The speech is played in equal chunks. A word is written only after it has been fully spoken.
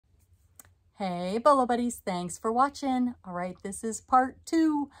Hey, Bolo buddies, thanks for watching. All right, this is part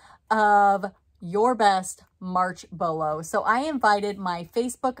 2 of your best March Bolo. So I invited my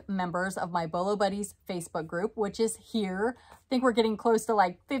Facebook members of my Bolo Buddies Facebook group, which is here. I think we're getting close to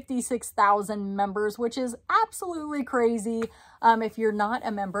like 56,000 members, which is absolutely crazy. If you're not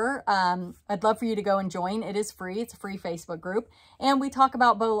a member, I'd love for you to go and join. It is free. It's a free Facebook group. And we talk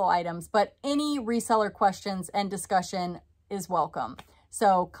about Bolo items, but any reseller questions and discussion is welcome.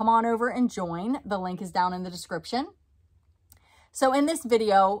 So come on over and join. The link is down in the description. So in this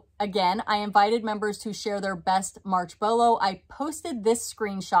video, again, I invited members to share their best March Bolo. I posted this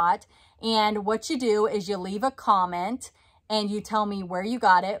screenshot, and what you do is you leave a comment and you tell me where you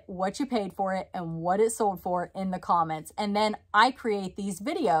got it, what you paid for it, and what it sold for in the comments. And then I create these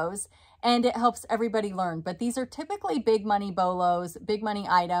videos and it helps everybody learn. But these are typically big money Bolos, big money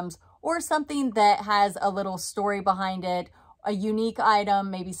items, or something that has a little story behind it, a unique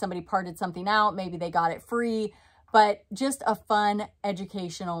item. Maybe somebody parted something out, maybe they got it free, but just a fun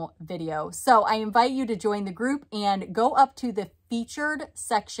educational video. So I invite you to join the group and go up to the featured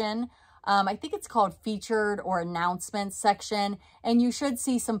section. I think it's called featured or announcements section, and you should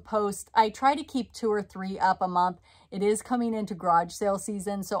see some posts. I try to keep 2 or 3 up a month. It is coming into garage sale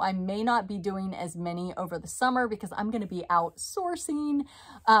season, so I may not be doing as many over the summer because I'm going to be out sourcing.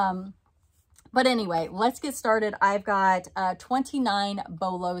 But anyway, let's get started. I've got 29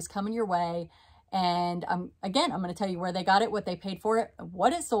 Bolos coming your way. And again, I'm going to tell you where they got it, what they paid for it,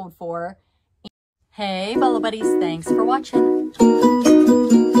 what it sold for. Hey, Bolo buddies, thanks for watching. Full-time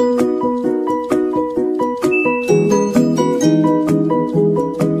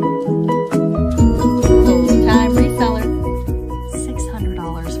reseller.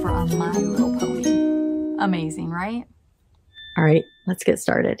 $600 for a My Little Pony. Amazing, right? All right, let's get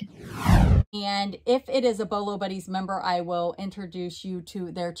started. And if it is a Bolo Buddies member, I will introduce you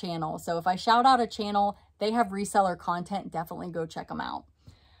to their channel. So if I shout out a channel, they have reseller content. Definitely go check them out.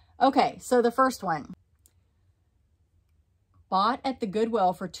 Okay, so the first one. Bought at the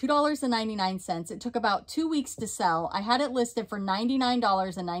Goodwill for $2.99. It took about 2 weeks to sell. I had it listed for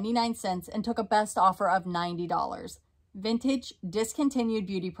 $99.99 and took a best offer of $90. Vintage discontinued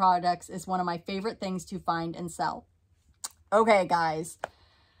beauty products is one of my favorite things to find and sell. Okay, guys.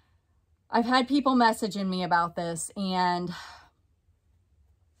 I've had people messaging me about this, and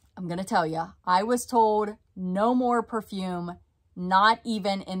I'm going to tell you, I was told no more perfume, not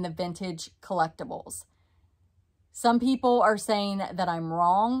even in the vintage collectibles. Some people are saying that I'm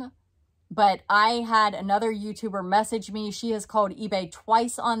wrong, but I had another YouTuber message me. She has called eBay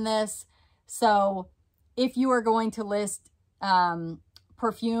twice on this. So if you are going to list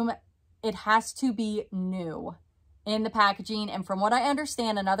perfume, it has to be new in the packaging. And from what I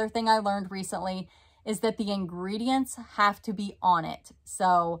understand, another thing I learned recently is that the ingredients have to be on it.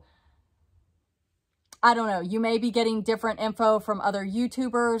 So I don't know, you may be getting different info from other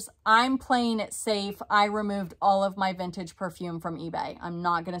YouTubers. I'm playing it safe. I removed all of my vintage perfume from eBay. I'm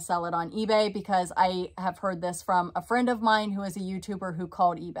not going to sell it on eBay because I have heard this from a friend of mine who is a YouTuber who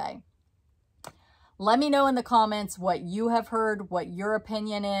called eBay. Let me know in the comments what you have heard, what your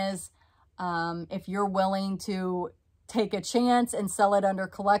opinion is. If you're willing to take a chance and sell it under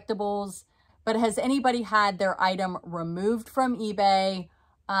collectibles. But has anybody had their item removed from eBay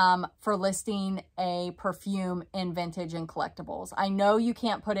for listing a perfume in vintage and collectibles? I know you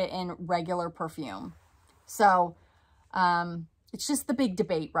can't put it in regular perfume. So it's just the big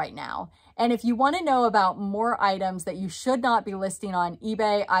debate right now. And if you want to know about more items that you should not be listing on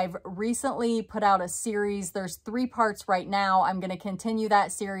eBay, I've recently put out a series. There's 3 parts right now. I'm going to continue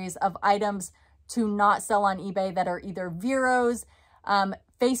that series of items to not sell on eBay that are either Veros.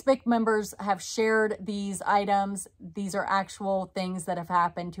 Facebook members have shared these items. These are actual things that have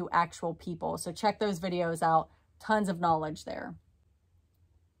happened to actual people. So check those videos out. Tons of knowledge there.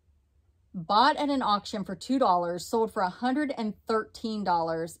 Bought at an auction for $2, sold for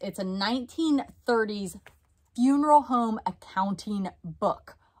 $113. It's a 1930s funeral home accounting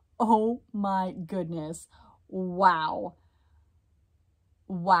book. Oh my goodness. Wow.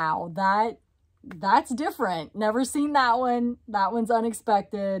 Wow, that's different. Never seen that one. That one's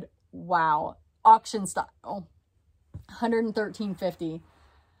unexpected. Wow. Auction style. $113.50.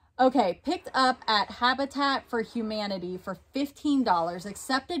 Okay, picked up at Habitat for Humanity for $15,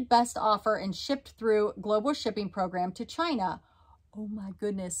 accepted best offer and shipped through global shipping program to China. Oh my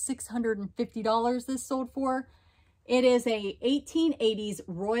goodness, $650 this sold for. It is a 1880s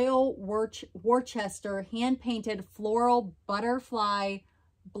Royal Worcester hand-painted floral butterfly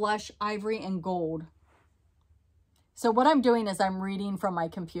blush, ivory, and gold. So what I'm doing is I'm reading from my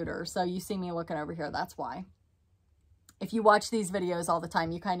computer. So you see me looking over here, that's why. If you watch these videos all the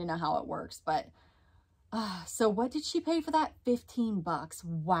time, you kind of know how it works. But, so what did she pay for that? 15 bucks.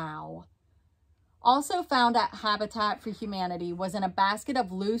 Wow. Also found at Habitat for Humanity was in a basket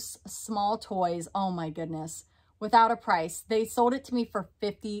of loose, small toys. Oh my goodness. Without a price. They sold it to me for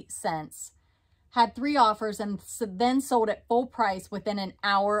 50 cents. Had 3 offers and then sold it full price within an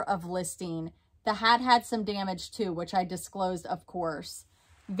hour of listing. The hat had some damage too, which I disclosed, of course.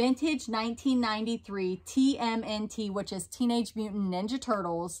 Vintage 1993 TMNT, which is Teenage Mutant Ninja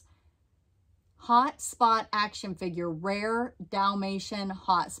Turtles. Hot Spot action figure, rare Dalmatian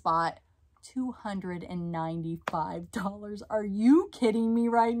Hot Spot. $295. Are you kidding me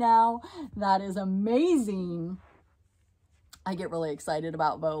right now? That is amazing. I get really excited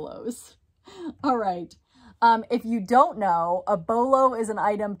about bolos. All right. If you don't know, a bolo is an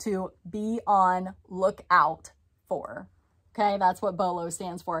item to be on lookout for. Okay, that's what bolo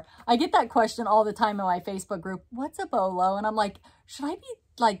stands for. I get that question all the time in my Facebook group. What's a bolo? And I'm like, should I be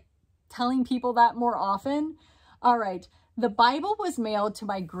like telling people that more often? All right. The Bible was mailed to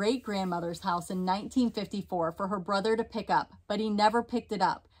my great-grandmother's house in 1954 for her brother to pick up, but he never picked it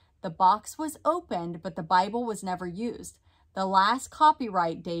up. The box was opened, but the Bible was never used. The last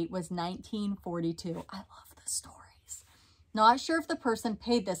copyright date was 1942. I love the stories. Not sure if the person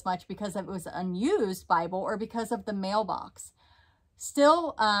paid this much because it was an unused Bible or because of the mailbox.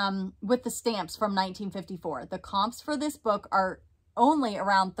 Still, with the stamps from 1954, the comps for this book are only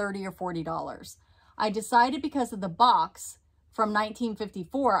around $30 or $40. I decided because of the box from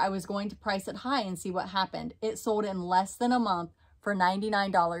 1954, I was going to price it high and see what happened. It sold in less than a month for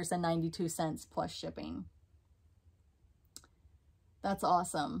 $99.92 plus shipping. That's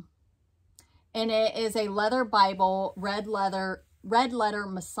awesome. And it is a leather Bible, red letter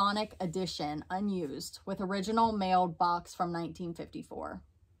Masonic edition, unused, with original mailed box from 1954.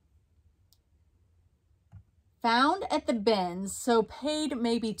 Found at the bins, so paid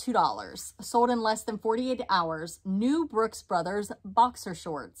maybe $2. Sold in less than 48 hours. New Brooks Brothers boxer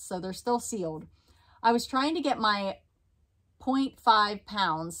shorts, so they're still sealed. I was trying to get my 0.5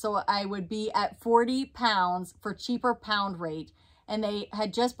 pounds, so I would be at 40 pounds for cheaper pound rate, and they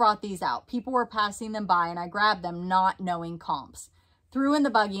had just brought these out. People were passing them by, and I grabbed them not knowing comps. Threw in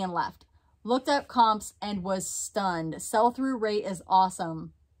the buggy and left. Looked up comps and was stunned. Sell-through rate is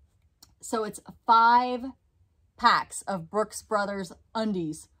awesome. So it's 5 packs of Brooks Brothers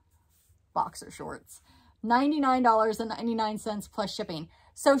undies, boxer shorts, $99.99 plus shipping.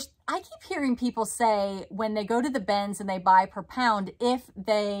 So I keep hearing people say when they go to the bins and they buy per pound, if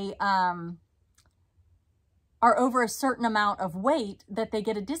they are over a certain amount of weight, that they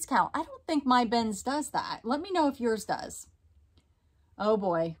get a discount. I don't think my bins does that. Let me know if yours does. Oh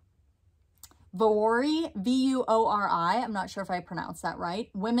boy. Vuori, V-U-O-R-I, I'm not sure if I pronounced that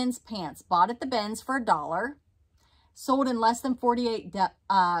right. Women's pants, bought at the bins for $1. Sold in less than 48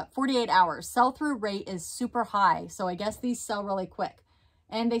 hours. Sell-through rate is super high, so I guess these sell really quick.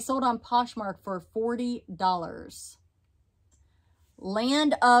 And they sold on Poshmark for $40.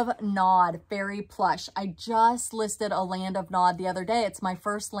 Land of Nod fairy plush. I just listed a Land of Nod the other day. It's my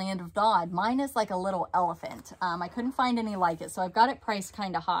first Land of Nod. Mine is like a little elephant. I couldn't find any like it, so I've got it priced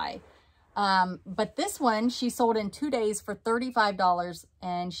kind of high. But this one, she sold in 2 days for $35,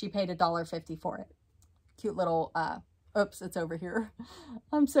 and she paid $1.50 for it. Cute little, oops, it's over here.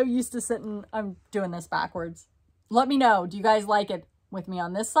 I'm so used to sitting, I'm doing this backwards. Let me know, do you guys like it with me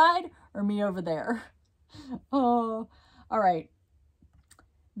on this side or me over there? Oh, all right.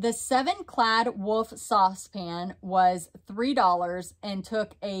 The 7-clad wolf saucepan was $3 and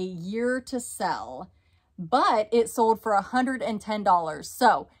took a year to sell, but it sold for $110.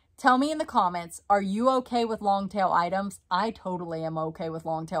 So tell me in the comments, are you okay with long tail items? I totally am okay with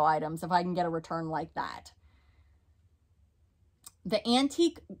long tail items if I can get a return like that. The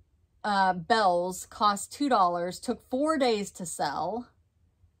antique bells cost $2, took 4 days to sell,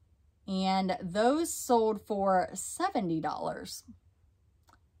 and those sold for $70.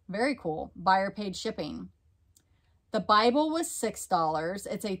 Very cool. Buyer paid shipping. The Bible was $6.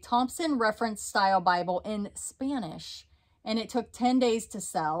 It's a Thompson reference style Bible in Spanish, and it took 10 days to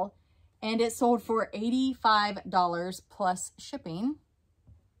sell, and it sold for $85 plus shipping.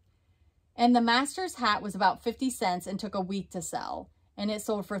 And the Master's hat was about 50 cents and took a week to sell, and it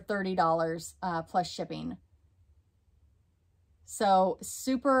sold for $30 plus shipping. So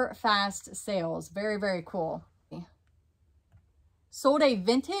super fast sales. Very, very cool. Sold a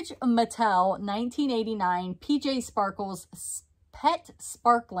vintage Mattel 1989 PJ Sparkles Pet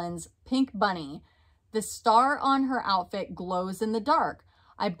Sparklins Pink Bunny. The star on her outfit glows in the dark.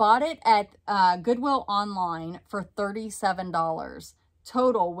 I bought it at Goodwill online for $37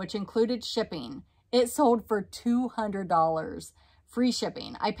 total, which included shipping. It sold for $200. Free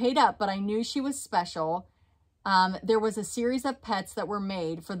shipping. I paid up, but I knew she was special. There was a series of pets that were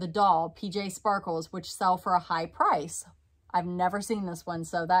made for the doll, PJ Sparkles, which sell for a high price. I've never seen this one,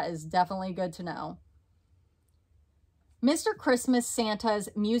 so that is definitely good to know. Mr. Christmas Santa's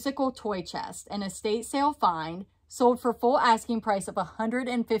musical toy chest, an estate sale find, sold for full asking price of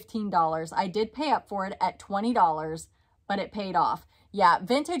 $115. I did pay up for it at $20, but it paid off. Yeah,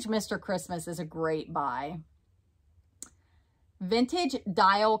 vintage Mr. Christmas is a great buy. Vintage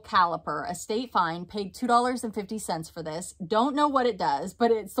dial caliper, estate find, paid $2.50 for this. Don't know what it does,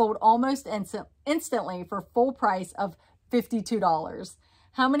 but it sold almost instantly for full price of $52.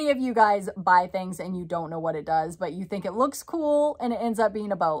 How many of you guys buy things and you don't know what it does, but you think it looks cool and it ends up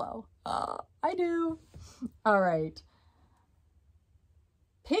being a bolo? I do. All right.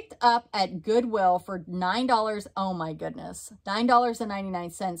 Picked up at Goodwill for $9. Oh my goodness.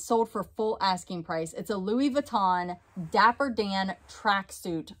 $9.99. Sold for full asking price. It's a Louis Vuitton Dapper Dan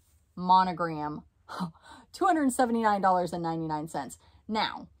tracksuit monogram. $279.99.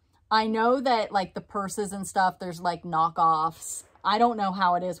 Now, I know that like the purses and stuff, there's like knockoffs. I don't know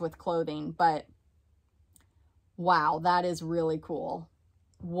how it is with clothing, but wow, that is really cool.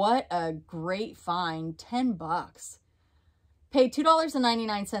 What a great find. 10 bucks. Paid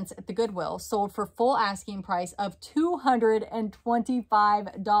 $2.99 at the Goodwill. Sold for full asking price of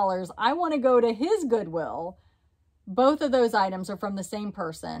 $225. I want to go to his Goodwill. Both of those items are from the same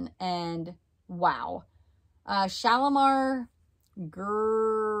person. And wow. Shalimar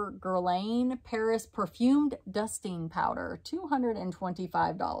Guerlain Paris perfumed dusting powder.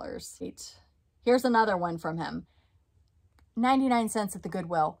 $225. Here's another one from him. 99 cents at the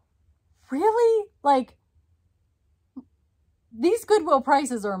Goodwill. Really? Like, these Goodwill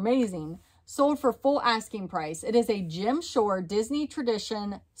prices are amazing. Sold for full asking price. It is a Jim Shore Disney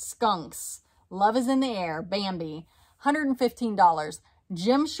Tradition Skunks. Love is in the Air. Bambi. $115.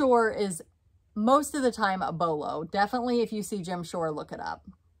 Jim Shore is most of the time a bolo. Definitely if you see Jim Shore, look it up.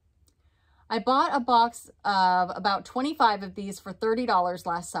 I bought a box of about 25 of these for $30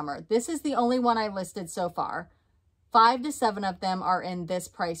 last summer. This is the only one I listed so far. 5 to 7 of them are in this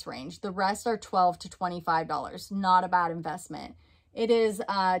price range. The rest are $12 to $25. Not a bad investment. It is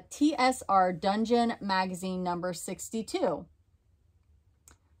TSR Dungeon Magazine number 62.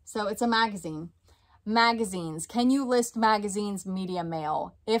 So it's a magazine. Magazines. Can you list magazines media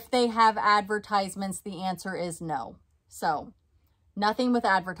mail? If they have advertisements, the answer is no. So nothing with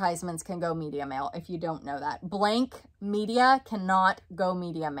advertisements can go media mail if you don't know that. Blank media cannot go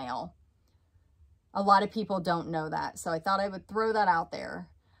media mail. A lot of people don't know that, so I thought I would throw that out there.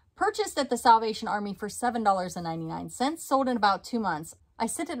 Purchased at the Salvation Army for $7.99, sold in about 2 months. I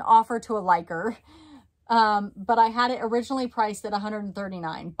sent an offer to a liker, but I had it originally priced at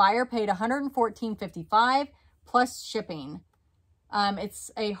 $139. Buyer paid $114.55 plus shipping.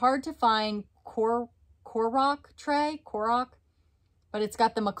 It's a hard to find Korok tray, but it's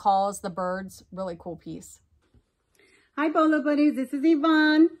got the macaws, the birds, really cool piece. Hi, Bolo Buddies. This is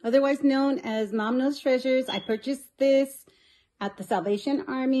Yvonne, otherwise known as Mom Knows Treasures. I purchased this at the Salvation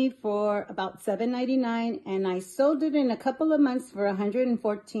Army for about $7.99, and I sold it in a couple of months for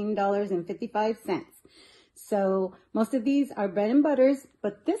 $114.55. So most of these are bread and butters,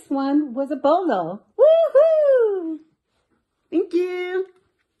 but this one was a bolo. Woohoo! Thank you.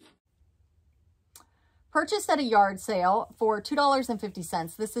 Purchased at a yard sale for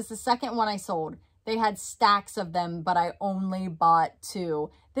 $2.50. This is the second one I sold. They had stacks of them, but I only bought 2.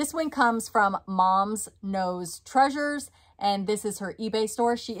 This one comes from Mom's Knows Treasures, and this is her eBay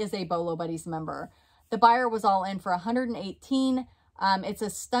store. She is a Bolo Buddies member. The buyer was all in for $118. It's a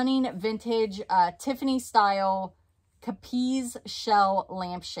stunning vintage Tiffany style Capiz shell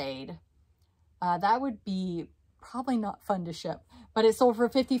lampshade. That would be probably not fun to ship, but it sold for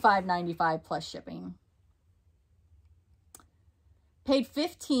 $55.95 plus shipping. Paid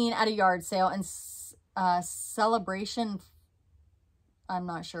 $15 at a yard sale and celebration, I'm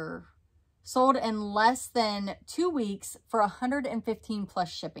not sure, sold in less than 2 weeks for $115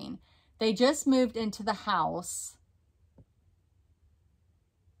 plus shipping. They just moved into the house.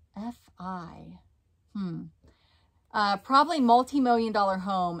 Probably multi-million-dollar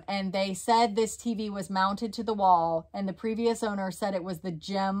home, and they said this TV was mounted to the wall, and the previous owner said it was the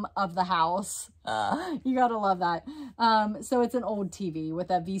gem of the house. You gotta love that. So it's an old TV with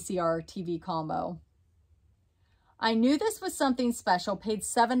a VCR TV combo. I knew this was something special, paid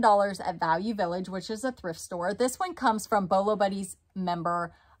 $7 at Value Village, which is a thrift store. This one comes from Bolo Buddies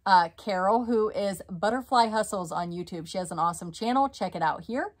member Carol, who is Butterfly Hustles on YouTube. She has an awesome channel. Check it out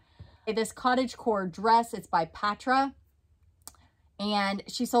here. This cottagecore dress, it's by Patra, And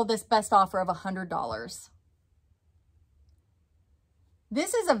she sold this best offer of $100.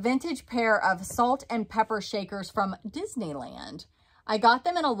 This is a vintage pair of salt and pepper shakers from Disneyland. I got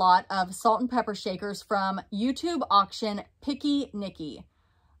them in a lot of salt and pepper shakers from YouTube auction Picky Nicky.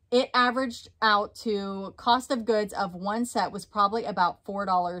 It averaged out to cost of goods of one set was probably about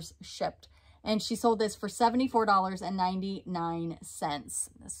 $4 shipped. And she sold this for $74.99. This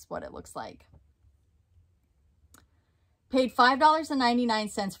is what it looks like. Paid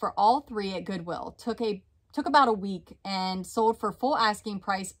 $5.99 for all three at Goodwill. Took about a week and sold for full asking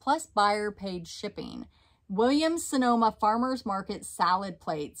price plus buyer paid shipping. Williams-Sonoma Farmers Market salad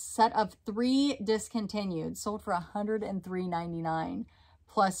plates, set of 3 discontinued, sold for $103.99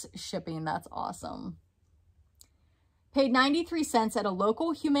 plus shipping. That's awesome. Paid 93 cents at a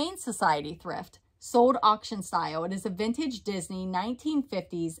local Humane Society thrift. Sold auction style. It is a vintage Disney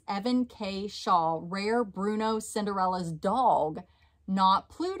 1950s Evan K. Shaw rare Bruno Cinderella's dog, not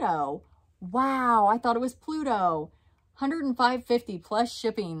Pluto. Wow, I thought it was Pluto. $105.50 plus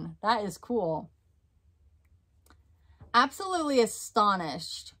shipping. That is cool. Absolutely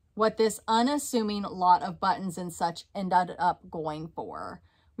astonished what this unassuming lot of buttons and such ended up going for.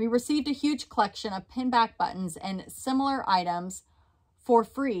 We received a huge collection of pinback buttons and similar items for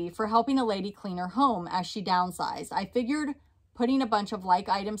free for helping a lady clean her home as she downsized. I figured putting a bunch of like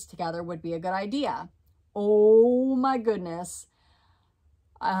items together would be a good idea. Oh my goodness.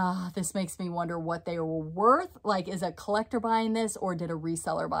 This makes me wonder what they were worth. Like, is a collector buying this or did a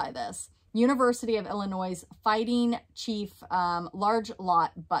reseller buy this? University of Illinois Fighting Chief large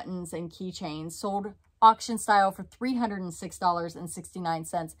lot buttons and keychains, sold auction style for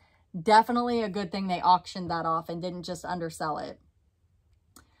 $306.69. Definitely a good thing they auctioned that off and didn't just undersell it.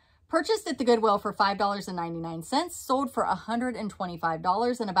 Purchased at the Goodwill for $5.99, sold for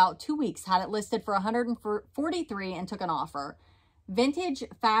 $125 in about 2 weeks. Had it listed for $143 and took an offer. Vintage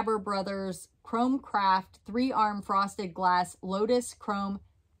Faber Brothers Chrome Craft 3-arm frosted glass Lotus Chrome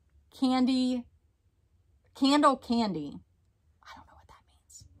Candle Candy. I don't know what that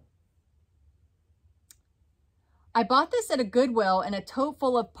means. I bought this at a Goodwill in a tote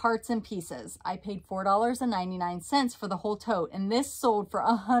full of parts and pieces. I paid $4.99 for the whole tote, and this sold for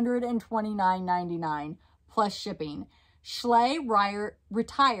 $129.99 plus shipping. Schley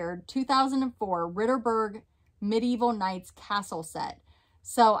retired 2004 Ritterberg Medieval Knights Castle set.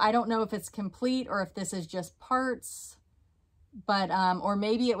 So I don't know if it's complete or if this is just parts. But, or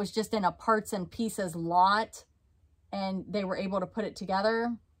maybe it was just in a parts and pieces lot and they were able to put it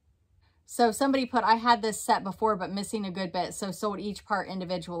together. So somebody put, I had this set before, but missing a good bit. So sold each part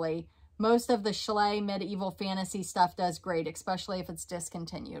individually. Most of the Schley medieval fantasy stuff does great, especially if it's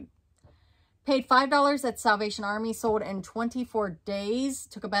discontinued. Paid $5 at Salvation Army, sold in 24 days.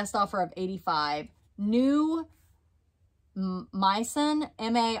 Took a best offer of $85. New Maison,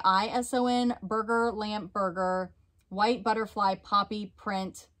 M-A-I-S-O-N, burger, lamp burger. White butterfly poppy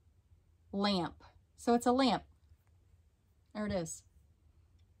print lamp. So it's a lamp. There it is.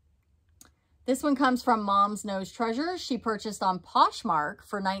 This one comes from Mom's Nose Treasures. She purchased on Poshmark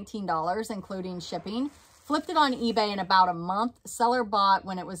for $19, including shipping. Flipped it on eBay in about a month. Seller bought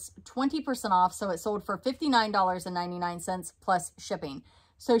when it was 20% off, so it sold for $59.99 plus shipping.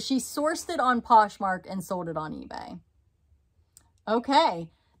 So she sourced it on Poshmark and sold it on eBay. Okay.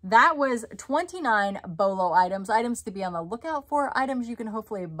 That was 29 Bolo items to be on the lookout for, items you can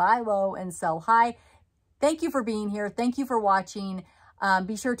hopefully buy low and sell high. Thank you for being here. Thank you for watching.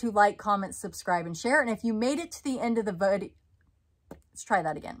 Be sure to like, comment, subscribe, and share. And if you made it to the end of the video, let's try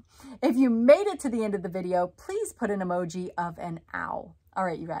that again. If you made it to the end of the video, please put an emoji of an owl. All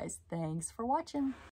right, you guys, thanks for watching.